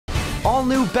All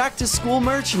new back-to-school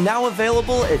merch now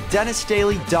available at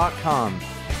DenisDaily.com.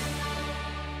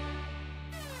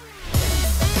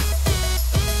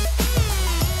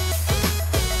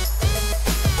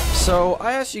 So,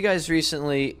 I asked you guys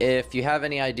recently if you have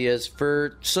any ideas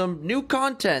for some new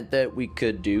content that we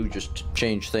could do just to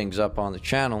change things up on the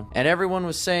channel. And everyone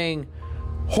was saying,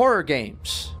 horror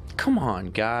games. Come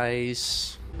on,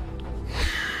 guys.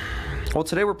 Well,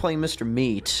 today we're playing Mr.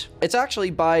 Meat. It's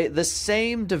actually by the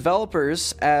same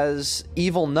developers as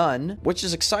Evil Nun, which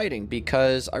is exciting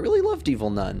because I really loved Evil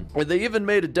Nun. Or they even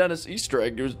made a Denis Easter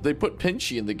egg. They put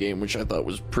Pinchy in the game, which I thought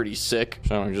was pretty sick.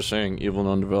 So I'm just saying, Evil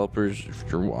Nun developers, if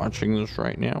you're watching this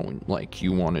right now and like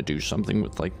you want to do something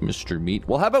with like Mr. Meat,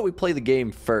 well, how about we play the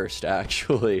game first,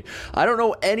 actually? I don't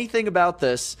know anything about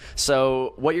this,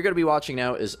 so what you're going to be watching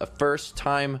now is a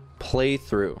first-time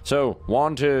playthrough. So,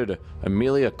 wanted,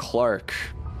 Emilia Clarke.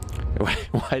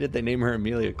 Why did they name her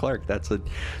Emilia Clarke? That's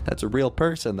a real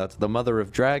person. That's the mother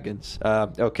of dragons.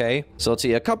 Okay. So let's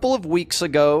see. A couple of weeks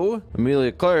ago,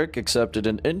 Emilia Clarke accepted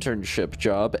an internship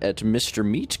job at Mr.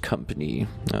 Meat Company.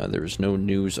 There's no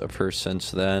news of her since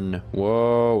then.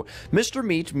 Whoa. Mr.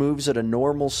 Meat moves at a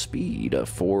normal speed.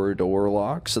 4 door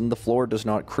locks and the floor does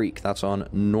not creak. That's on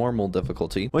normal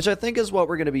difficulty, which I think is what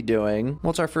we're going to be doing.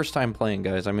 Well, it's our first time playing,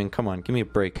 guys. I mean, come on. Give me a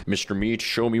break. Mr. Meat,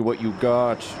 show me what you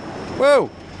got. Whoa.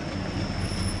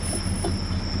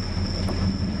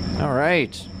 All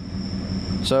right.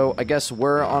 So I guess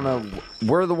we're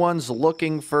the ones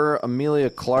looking for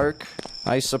Emilia Clarke,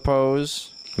 I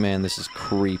suppose. Man, this is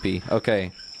creepy.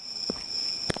 Okay.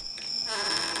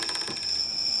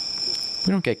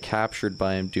 We don't get captured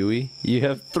by him, do we? You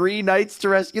have 3 nights to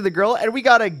rescue the girl, and we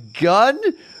got a gun?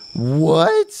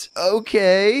 What?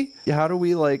 Okay. How do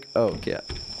we, like... Oh, yeah.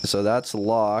 So that's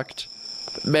locked.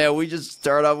 Man, we just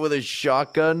start off with a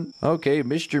shotgun? Okay,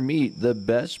 Mr. Meat, the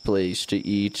best place to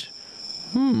eat.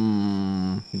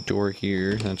 Door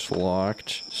here, that's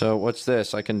locked. So, what's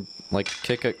this? I can, like,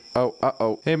 kick a... Oh,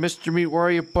 uh-oh. Hey, Mr. Meat, where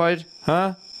are you, bud?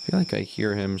 Huh? I feel like I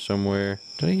hear him somewhere.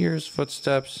 Did I hear his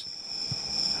footsteps?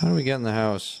 How do we get in the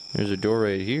house? There's a door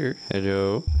right here.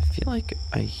 Hello? I feel like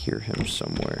I hear him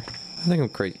somewhere. I think I'm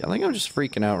crazy. I think I'm just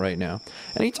freaking out right now.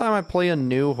 Anytime I play a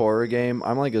new horror game,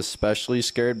 I'm like especially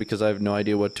scared because I have no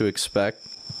idea what to expect.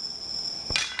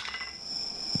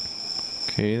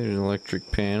 Okay, there's an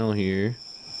electric panel here.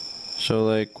 So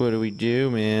like, what do we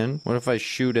do, man? What if I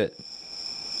shoot it?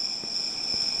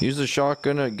 Use the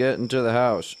shotgun to get into the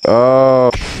house.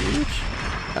 Oh, shoot.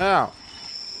 Ow.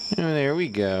 Oh, there we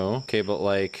go. Okay, but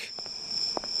like,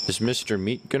 is Mr.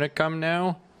 Meat gonna come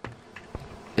now?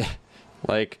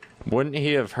 Like, wouldn't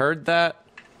he have heard that?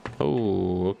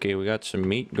 Oh, okay, we got some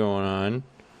meat going on.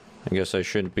 I guess I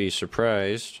shouldn't be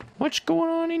surprised. What's going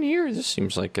on in here? This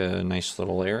seems like a nice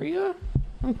little area.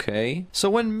 Okay. So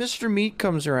when Mr. Meat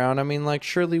comes around, I mean, like,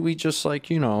 surely we just,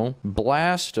 like, you know,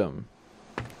 blast him.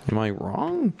 Am I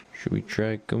wrong? Should we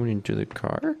try going into the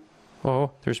car?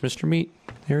 Oh, there's Mr. Meat.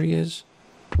 There he is.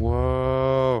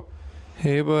 Whoa.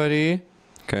 Hey, buddy.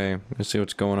 Okay, let's see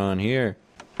what's going on here.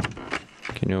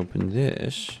 Can open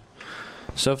this.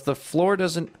 So if the floor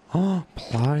doesn't... Oh,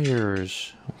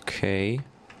 pliers. Okay.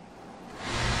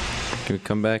 Can we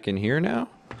come back in here now?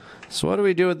 So what do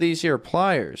we do with these here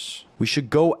pliers? We should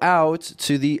go out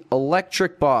to the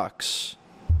electric box.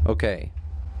 Okay.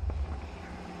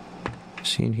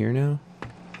 Is he in here now?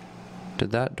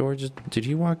 Did that door just... Did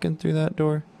he walk in through that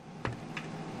door?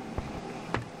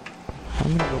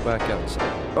 I'm gonna go back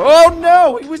outside. Oh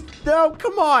no! He was... No,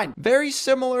 come on! Very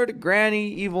similar to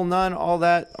Granny, Evil Nun, all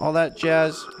that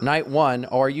jazz. Night 1.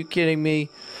 Oh, are you kidding me?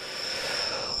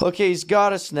 Okay, he's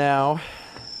got us now.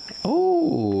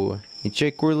 Oh, you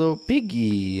check we're a little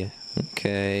piggy.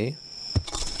 Okay.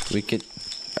 We could...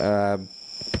 Oh!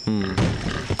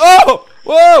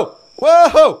 Whoa!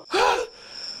 Whoa!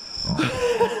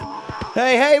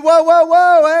 Hey, whoa, whoa,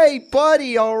 whoa, hey,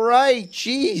 buddy, all right,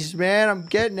 jeez, man, I'm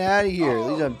getting out of here. At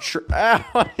least I'm Ow,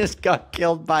 I just got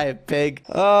killed by a pig.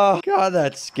 Oh, God,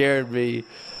 that scared me.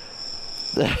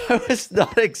 I was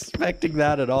not expecting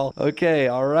that at all. Okay,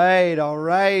 all right,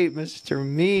 Mr.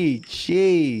 Meat,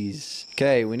 jeez.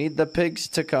 Okay, we need the pigs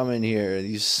to come in here,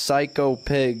 these psycho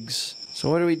pigs. So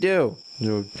what do we do?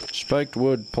 No, spiked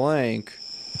wood plank.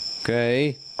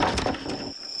 Okay.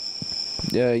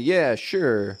 Yeah,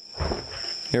 sure.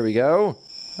 Here we go.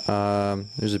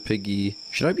 There's a piggy.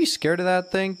 Should I be scared of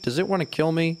that thing? Does it want to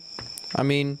kill me? I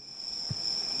mean,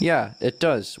 yeah, it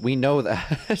does. We know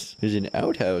that. There's an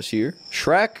outhouse here.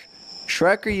 Shrek?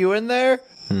 Shrek, are you in there?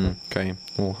 Okay,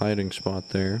 little hiding spot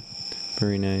there.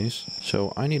 Very nice.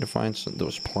 So I need to find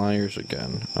those pliers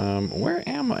again. Where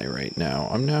am I right now?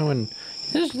 I'm now in...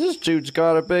 This dude's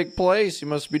got a big place. He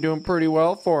must be doing pretty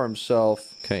well for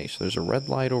himself. Okay, so there's a red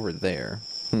light over there.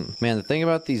 Man, the thing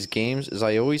about these games is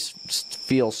I always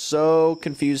feel so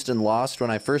confused and lost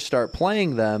when I first start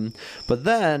playing them. But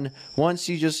then, once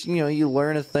you just, you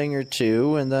learn a thing or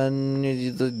two, and then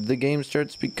the game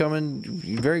starts becoming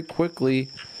very quickly,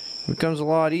 it becomes a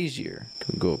lot easier.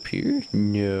 Can we go up here?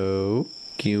 No.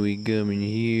 Can we come in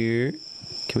here?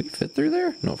 Can we fit through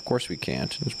there? No, of course we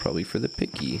can't. It's probably for the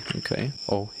piggy. Okay.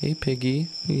 Oh, hey, piggy.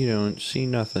 You don't see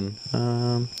nothing.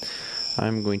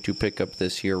 I'm going to pick up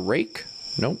this here rake.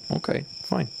 Nope. Okay,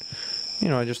 fine.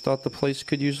 I just thought the place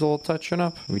could use a little touching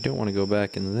up. We don't want to go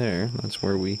back in there. That's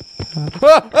where we...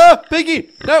 Piggy!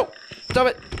 No! Stop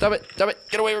it! Stop it! Stop it!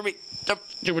 Get away from me! Stop,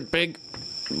 stupid pig!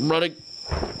 I'm running.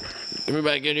 Get me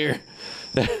back in here.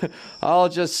 I'll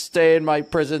just stay in my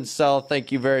prison cell,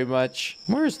 thank you very much.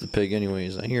 Where's the pig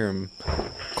anyways? I hear him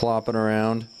clopping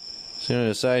around. Sitting on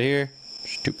the side here?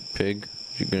 Stupid pig.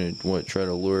 You gonna, try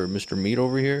to lure Mr. Meat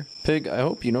over here? Pig, I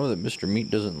hope you know that Mr.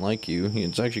 Meat doesn't like you.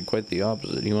 It's actually quite the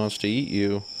opposite. He wants to eat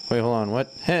you. Wait, hold on,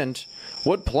 what? Hint.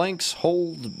 What planks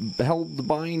held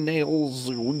by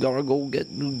nails? We gotta go get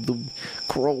the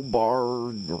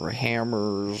crowbar or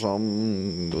hammer or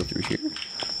something. Go through here.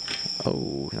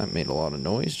 Oh, that made a lot of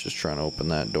noise just trying to open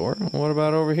that door. What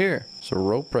about over here? There's a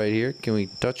rope right here. Can we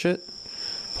touch it?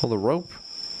 Pull the rope?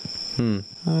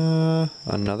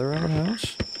 Another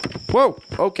outhouse? Whoa!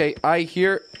 Okay, I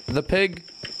hear the pig.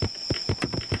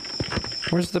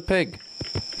 Where's the pig?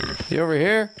 Is he over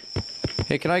here?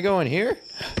 Hey, can I go in here?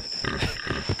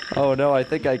 Oh no, I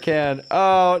think I can.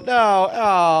 Oh no!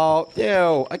 Oh,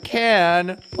 ew! I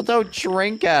can! Well, don't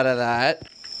drink out of that.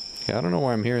 Okay, I don't know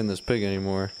why I'm hearing this pig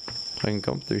anymore. I can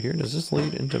come through here. Does this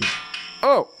lead into...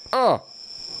 Oh! Oh!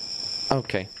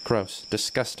 Okay, gross.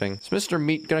 Disgusting. Is Mr.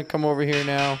 Meat gonna come over here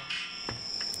now?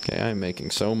 Okay, I'm making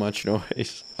so much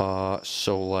noise.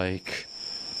 So like...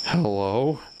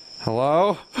 Hello?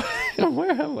 Hello?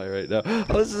 Where am I right now?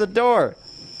 Oh, this is a door!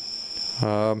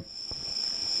 Oh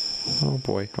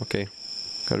boy, okay.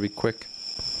 Gotta be quick.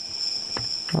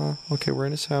 Okay, we're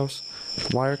in his house.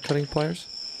 Wire cutting pliers?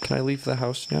 Can I leave the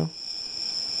house now?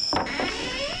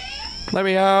 Let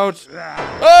me out!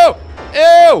 Oh!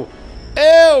 Ew!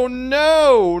 Ew!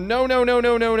 No! No, no, no,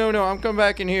 no, no, no, no. I'm coming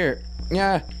back in here.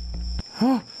 Yeah.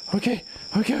 Oh, okay.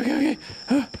 Okay, okay,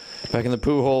 okay. Back in the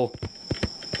poo hole.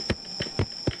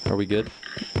 Are we good?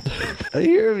 I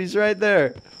hear him. He's right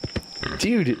there.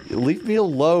 Dude, leave me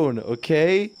alone,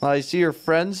 okay? I see your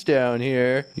friends down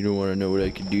here. You don't want to know what I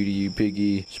can do to you,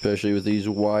 piggy. Especially with these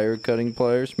wire cutting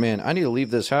pliers. Man, I need to leave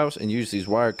this house and use these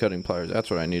wire cutting pliers. That's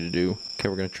what I need to do. Okay,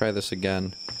 we're going to try this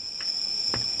again.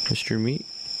 Mr. Meat?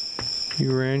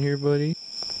 You around here, buddy?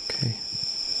 Okay.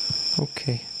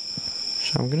 Okay.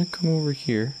 So I'm going to come over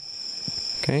here.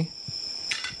 Okay?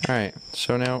 Alright,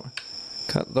 so now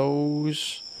cut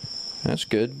those. That's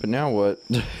good, but now what?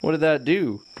 What did that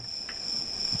do?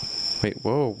 Wait,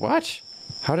 whoa, what?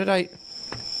 How did I...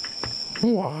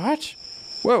 What?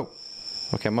 Whoa!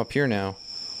 Okay, I'm up here now.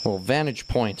 Well, vantage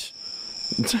point.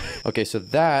 Okay, so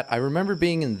that, I remember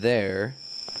being in there.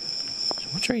 So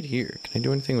what's right here? Can I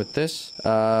do anything with this?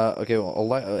 Okay,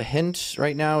 well, a hint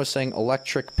right now is saying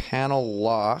electric panel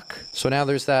lock. So now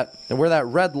there's that, where that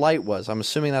red light was. I'm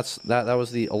assuming that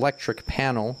was the electric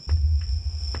panel.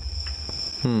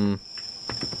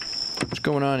 What's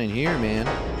going on in here, man?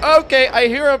 Okay, I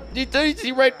hear him.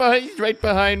 He's right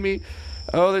behind me.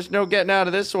 Oh, there's no getting out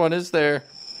of this one, is there?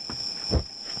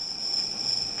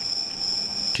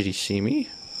 Did he see me?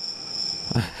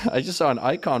 I just saw an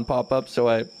icon pop up, so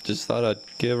I just thought I'd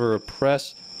give her a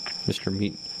press. Mr.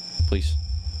 Meat, please.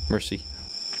 Mercy.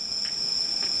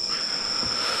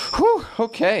 Whew,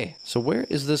 okay. So where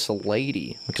is this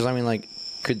lady? Because, I mean, like,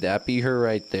 could that be her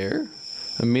right there?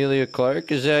 Amelia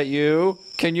Clark, is that you?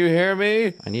 Can you hear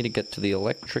me? I need to get to the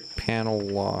electric panel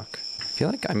lock. I feel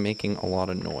like I'm making a lot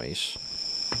of noise.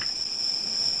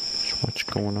 So what's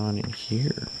going on in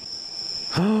here?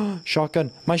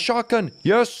 Shotgun! My shotgun!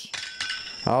 Yes!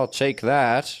 I'll take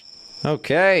that.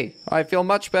 Okay, I feel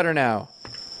much better now.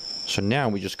 So now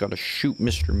we just gotta shoot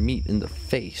Mr. Meat in the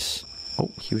face. Oh,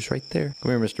 he was right there.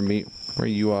 Come here, Mr. Meat. Where are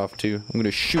you off to? I'm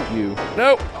gonna shoot you.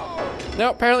 Nope!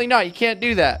 No, apparently not. You can't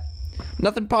do that.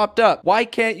 Nothing popped up. Why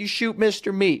can't you shoot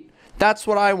Mr. Meat? That's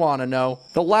what I want to know.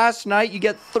 The last night, you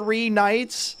get 3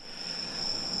 nights?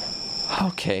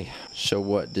 Okay, so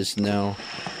what? This now...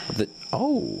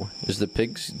 Oh, is the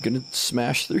pig's gonna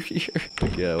smash through here?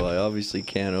 Yeah, well, I obviously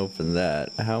can't open that.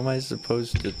 How am I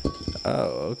supposed to...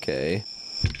 Oh, okay.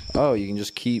 Oh, you can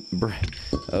just keep...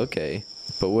 Okay.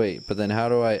 But wait, but then how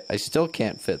do I still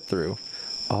can't fit through.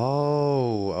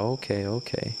 Oh, okay,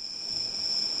 okay.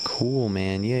 Cool,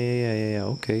 man. Yeah,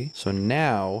 okay. So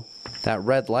now, that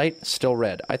red light, still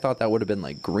red. I thought that would have been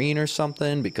like green or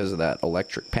something because of that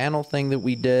electric panel thing that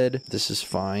we did. This is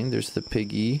fine. There's the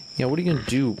piggy. Yeah, what are you gonna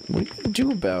do? What are you gonna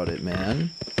do about it,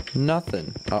 man?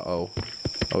 Nothing. Uh-oh.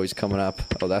 Oh, he's coming up.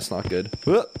 Oh, that's not good.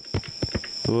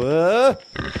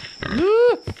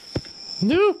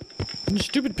 No!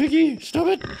 Stupid piggy! Stop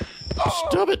it!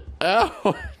 Stop it!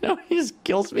 Oh, no, he just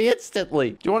kills me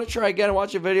instantly. Do you want to try again and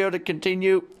watch a video to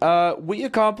continue? We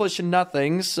accomplished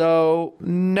nothing, so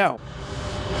no.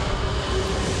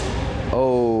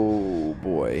 Oh,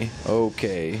 boy.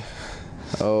 Okay.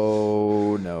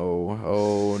 Oh, no.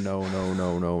 Oh, no, no,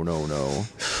 no, no, no, no.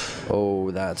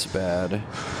 Oh, that's bad.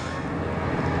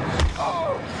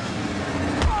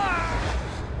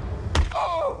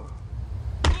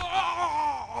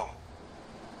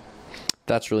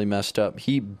 That's really messed up.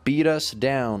 He beat us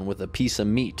down with a piece of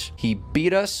meat. He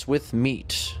beat us with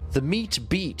meat. The meat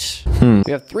beat.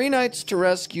 We have 3 nights to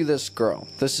rescue this girl.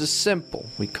 This is simple.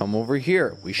 We come over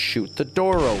here. We shoot the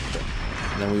door open.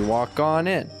 And then we walk on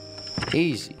in.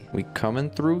 Easy. We coming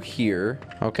through here.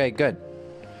 Okay, good.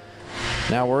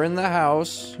 Now we're in the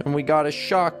house, and we got a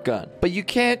shotgun. But you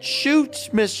can't shoot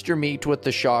Mr. Meat with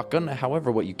the shotgun. However,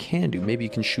 what you can do, maybe you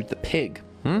can shoot the pig.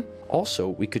 Also,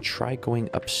 we could try going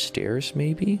upstairs,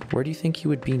 maybe? Where do you think he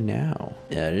would be now?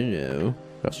 I don't know.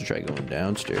 Could also try going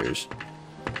downstairs.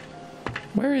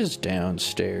 Where is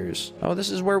downstairs? Oh, this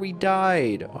is where we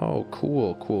died. Oh,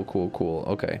 cool, cool, cool, cool.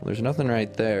 Okay, there's nothing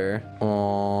right there.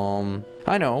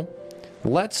 I know.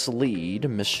 Let's lead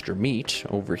Mr. Meat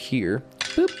over here.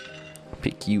 Boop.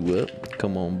 Pick you up.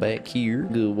 Come on back here.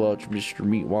 Go watch Mr.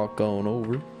 Meat walk on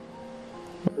over.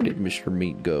 Where did Mr.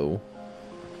 Meat go?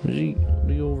 Is he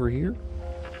over here?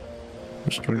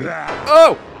 Mr. Meat.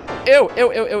 Oh! Ew,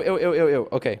 ew, ew, ew, ew, ew, ew, ew.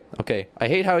 Okay, okay. I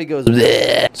hate how he goes.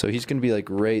 Bleh. So he's gonna be like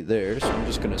right there. So I'm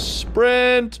just gonna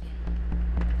sprint.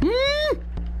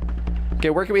 Okay,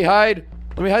 where can we hide?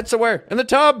 Let me hide somewhere. In the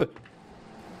tub!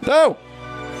 No!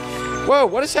 Whoa,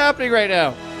 what is happening right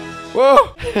now?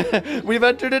 Whoa! We've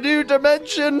entered a new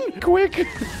dimension! Quick!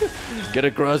 Get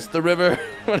across the river.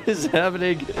 What is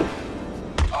happening?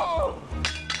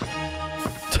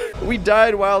 We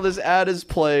died while this ad is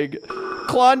playing.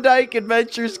 Klondike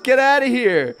Adventures, get out of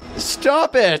here.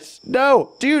 Stop it.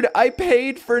 No, dude, I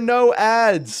paid for no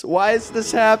ads. Why is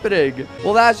this happening?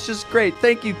 Well, that's just great.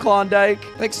 Thank you, Klondike.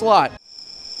 Thanks a lot.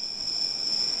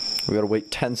 We gotta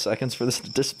wait 10 seconds for this to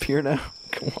disappear now.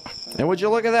 Come on. And would you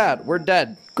look at that? We're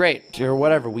dead. Great. Or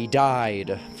whatever, we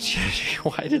died.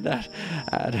 Why did that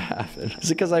ad happen? Is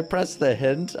it because I pressed the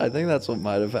hint? I think that's what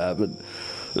might have happened.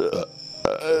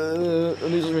 At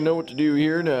least we know what to do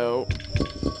here now.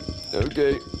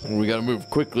 Okay. We gotta move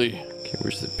quickly. Okay,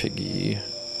 where's the piggy?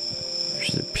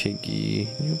 Where's the piggy?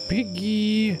 You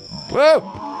piggy.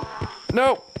 Whoa!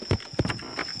 No!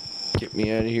 Get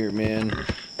me out of here, man.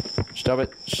 Stop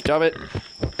it. Stop it.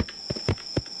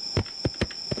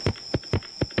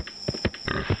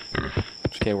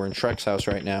 Okay, we're in Shrek's house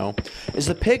right now. Is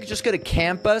the pig just gonna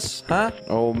camp us? Huh?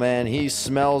 Oh, man, he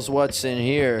smells what's in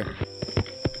here.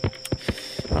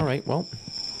 Alright, well.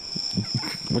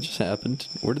 What just happened?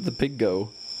 Where did the pig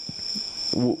go?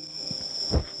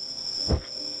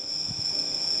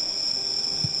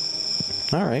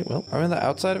 Alright, well. Are we on the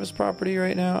outside of his property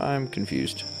right now? I'm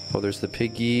confused. Oh, there's the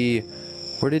piggy.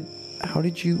 How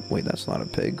did you... Wait, that's not a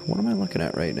pig. What am I looking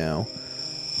at right now?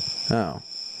 Oh.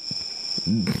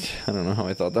 I don't know how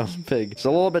I thought that was a pig. It's a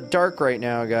little bit dark right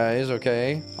now, guys,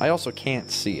 okay? I also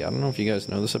can't see. I don't know if you guys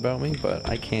know this about me, but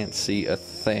I can't see a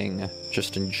thing,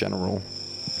 just in general.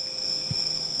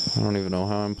 I don't even know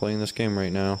how I'm playing this game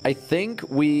right now. I think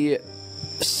we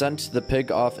sent the pig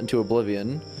off into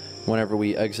oblivion whenever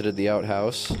we exited the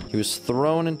outhouse. He was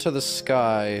thrown into the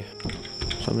sky.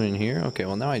 Something in here? Okay,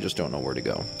 well now I just don't know where to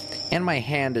go. And my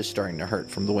hand is starting to hurt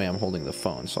from the way I'm holding the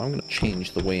phone, so I'm gonna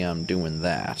change the way I'm doing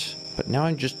that. But now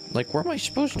I'm just, like, where am I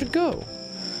supposed to go?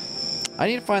 I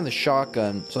need to find the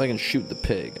shotgun so I can shoot the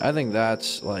pig. I think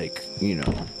that's, like, you know,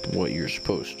 what you're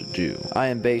supposed to do. I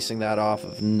am basing that off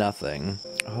of nothing.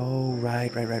 Oh,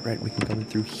 right. We can go in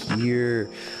through here.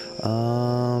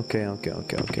 Okay. And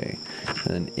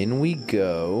then in we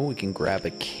go. We can grab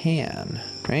a can,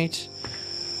 right?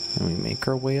 And we make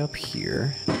our way up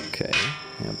here. Okay.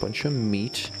 And a bunch of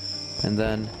meat. And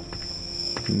then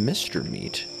Mr.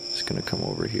 Meat is gonna come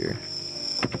over here.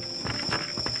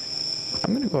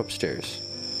 I'm gonna go upstairs.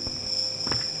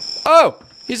 Oh!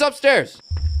 He's upstairs!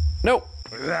 Nope.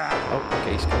 Oh,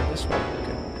 okay, he's going this way.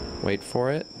 Okay. Wait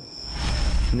for it.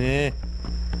 Nah.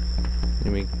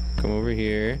 Let me come over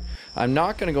here. I'm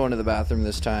not gonna go into the bathroom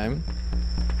this time.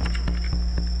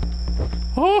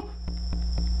 Oh!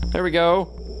 There we go.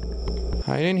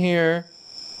 Hide in here.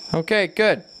 Okay,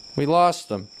 good. We lost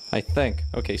them, I think.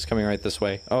 Okay, he's coming right this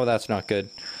way. Oh, that's not good.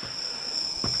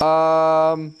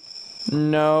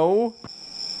 No.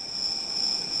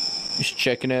 He's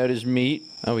checking out his meat.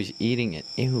 Oh, he's eating it.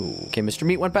 Ew. Okay, Mr.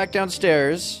 Meat went back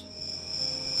downstairs.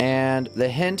 And the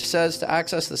hint says to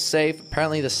access the safe.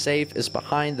 Apparently the safe is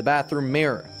behind the bathroom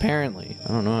mirror. Apparently. I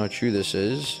don't know how true this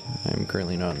is. I'm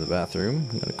currently not in the bathroom.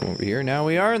 I'm gonna come over here. Now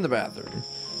we are in the bathroom.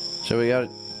 So we gotta...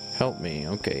 Help me.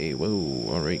 Okay,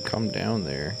 whoa. Alright, calm down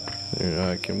there.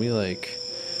 Can we, like...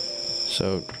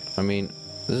 So, I mean,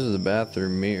 this is the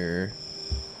bathroom mirror.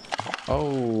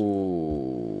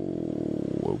 Oh...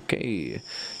 Okay.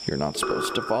 You're not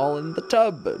supposed to fall in the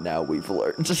tub, but now we've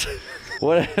learned.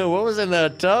 What was in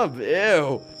the tub?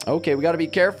 Ew. Okay, we gotta be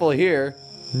careful here.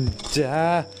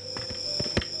 Duh.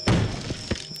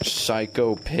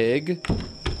 Psycho pig.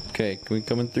 Okay, can we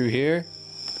come in through here?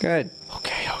 Good.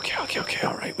 Okay.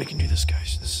 All right, we can do this,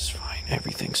 guys. This is fine.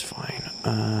 Everything's fine.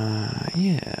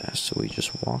 Yeah. So we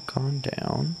just walk on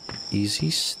down. Easy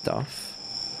stuff.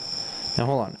 Now,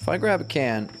 hold on. If I grab a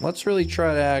can, let's really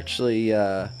try to actually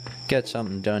get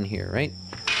something done here, right?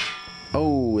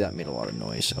 Oh, that made a lot of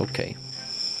noise. Okay.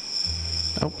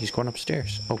 Oh, he's going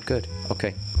upstairs. Oh, good.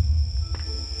 Okay.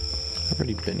 I've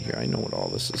already been here. I know what all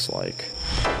this is like.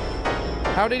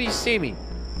 How did he see me?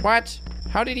 What?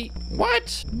 How did he...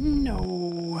 What?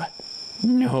 No.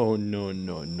 No.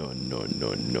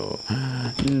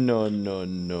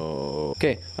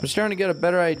 Okay, I'm starting to get a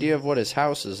better idea of what his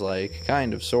house is like.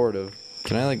 Kind of, sort of.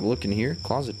 Can I, like, look in here?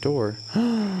 Closet door.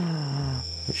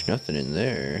 There's nothing in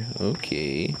there.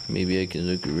 Okay, maybe I can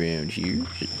look around here.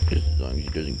 Just as long as he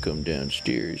doesn't come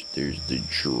downstairs. There's the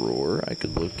drawer. I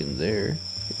could look in there.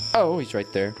 Oh, he's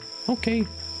right there. Okay,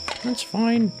 that's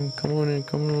fine. Come on in,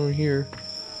 come on over here.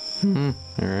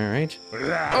 Alright.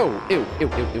 Oh, ew.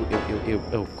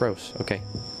 Oh, gross. Okay.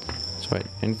 So, wait,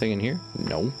 anything in here?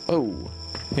 No. Oh.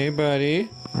 Hey, buddy.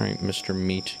 Alright, Mr.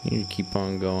 Meat. You need to keep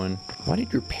on going. Why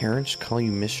did your parents call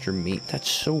you Mr. Meat?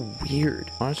 That's so weird.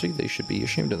 Honestly, they should be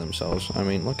ashamed of themselves. I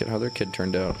mean, look at how their kid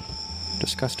turned out.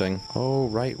 Disgusting. Oh,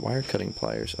 right. Wire cutting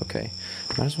pliers. Okay.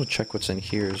 Might as well check what's in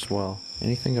here as well.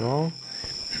 Anything at all?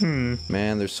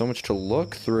 Man, there's so much to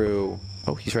look through.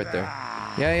 Oh, he's right there.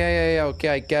 Yeah. Okay,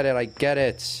 I get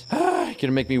it. You're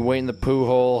gonna make me wait in the poo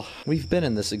hole. We've been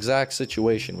in this exact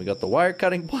situation. We got the wire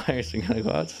cutting pliers. We gotta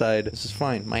go outside. This is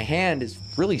fine. My hand is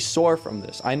really sore from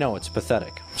this. I know, it's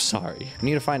pathetic. I'm sorry. We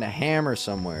need to find a hammer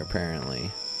somewhere, apparently.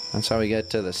 That's how we get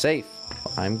to the safe.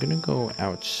 I'm gonna go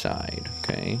outside,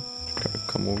 okay? Gotta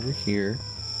come over here.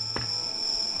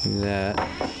 Do that.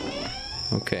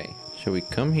 Okay, so we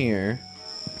come here.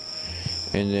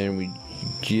 And then we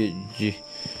do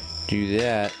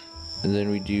that. And then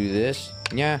we do this.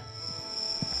 Yeah.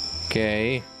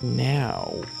 Okay,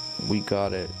 now we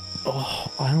got it.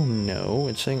 Oh, I don't know.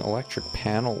 It's saying electric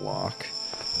panel lock.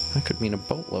 That could mean a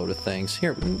boatload of things.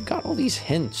 Here, we got all these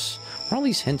hints. What are all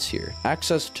these hints here?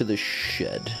 Access to the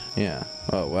shed. Yeah.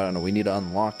 Oh, I don't know. We need to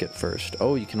unlock it first.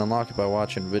 Oh, you can unlock it by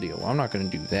watching a video. Well, I'm not going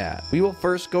to do that. We will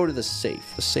first go to the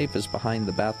safe. The safe is behind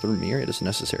the bathroom mirror. It is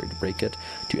necessary to break it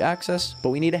to access,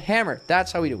 but we need a hammer.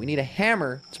 That's how we do it. We need a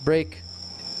hammer to break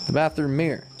the bathroom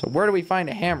mirror. So where do we find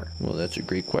a hammer? Well, that's a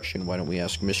great question. Why don't we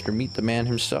ask Mr. Meat, the man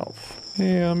himself?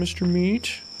 Hey, Mr.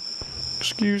 Meat.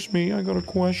 Excuse me, I got a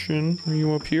question. Are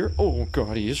you up here? Oh,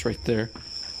 God, he is right there.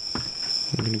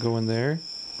 I'm gonna go in there.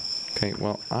 Okay,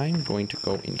 well, I'm going to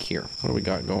go in here. What do we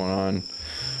got going on?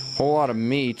 Whole lot of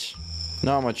meat.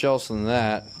 Not much else than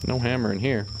that. No hammer in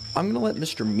here. I'm gonna let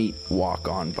Mr. Meat walk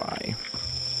on by.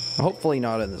 Hopefully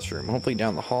not in this room. Hopefully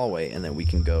down the hallway, and then we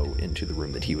can go into the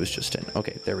room that he was just in.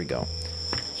 Okay, there we go.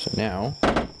 So now...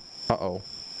 Uh-oh.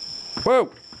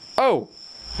 Whoa! Oh!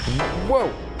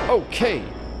 Whoa! Okay!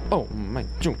 Oh, my...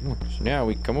 So now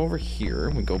we come over here,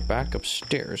 we go back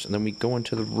upstairs, and then we go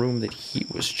into the room that he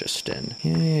was just in.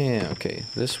 Yeah, okay.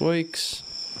 This works.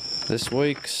 This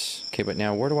works. Okay, but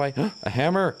now where do I... A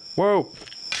hammer! Whoa!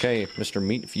 Okay, Mr.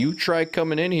 Meat, if you try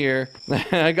coming in here,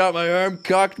 I got my arm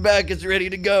cocked back, it's ready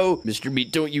to go. Mr.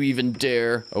 Meat, don't you even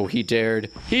dare. Oh, he dared.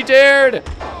 He dared!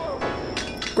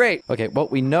 Great. Okay, well,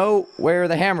 we know where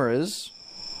the hammer is.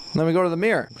 Then we go to the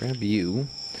mirror. Grab you.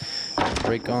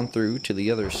 Break on through to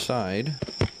the other side.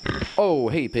 Oh,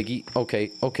 hey, piggy.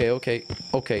 Okay. No.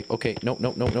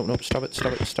 Stop it.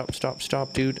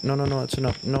 Stop, dude. No, that's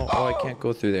enough. No, oh, I can't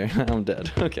go through there. I'm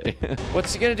dead. Okay.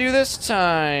 What's he gonna do this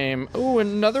time? Oh,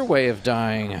 another way of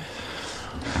dying.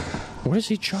 What is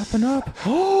he chopping up?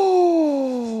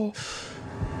 Oh!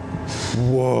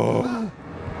 Whoa.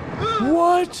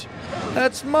 What?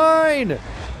 That's mine.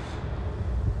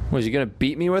 Was he gonna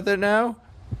beat me with it now?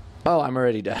 Oh, I'm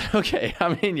already dead. Okay,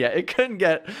 I mean, yeah, it couldn't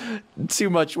get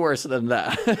too much worse than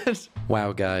that.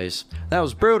 Wow, guys, that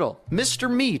was brutal.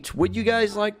 Mr. Meat, would you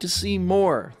guys like to see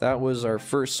more? That was our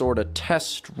first sort of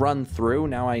test run through.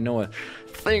 Now I know a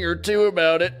thing or two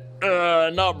about it.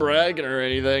 Not bragging or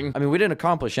anything. I mean, we didn't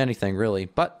accomplish anything, really,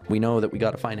 but we know that we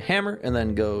gotta find a hammer and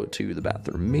then go to the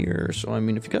bathroom mirror. So, I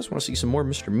mean, if you guys want to see some more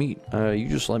Mr. Meat, you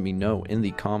just let me know in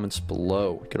the comments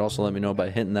below. You could also let me know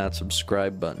by hitting that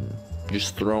subscribe button.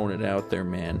 Just throwing it out there,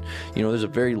 man. You know, there's a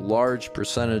very large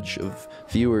percentage of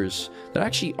viewers that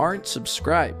actually aren't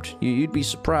subscribed. You'd be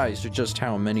surprised at just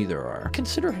how many there are.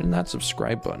 Consider hitting that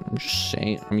subscribe button. I'm just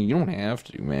saying. I mean, you don't have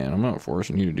to, man. I'm not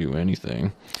forcing you to do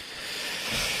anything.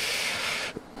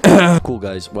 Cool,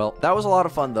 guys. Well, that was a lot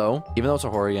of fun, though. Even though it's a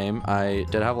horror game, I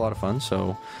did have a lot of fun,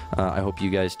 so I hope you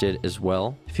guys did as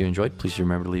well. If you enjoyed, please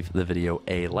remember to leave the video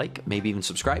a like, maybe even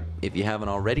subscribe if you haven't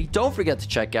already. Don't forget to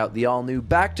check out the all-new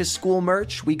back-to-school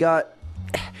merch. We got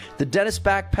the Denis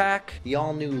backpack, the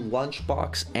all-new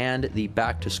lunchbox, and the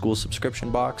back-to-school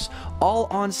subscription box, all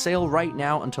on sale right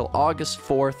now until August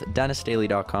 4th.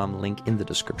 DenisDaily.com, link in the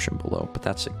description below. But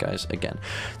that's it, guys. Again,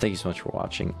 thank you so much for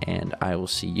watching, and I will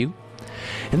see you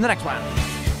in the next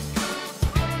one.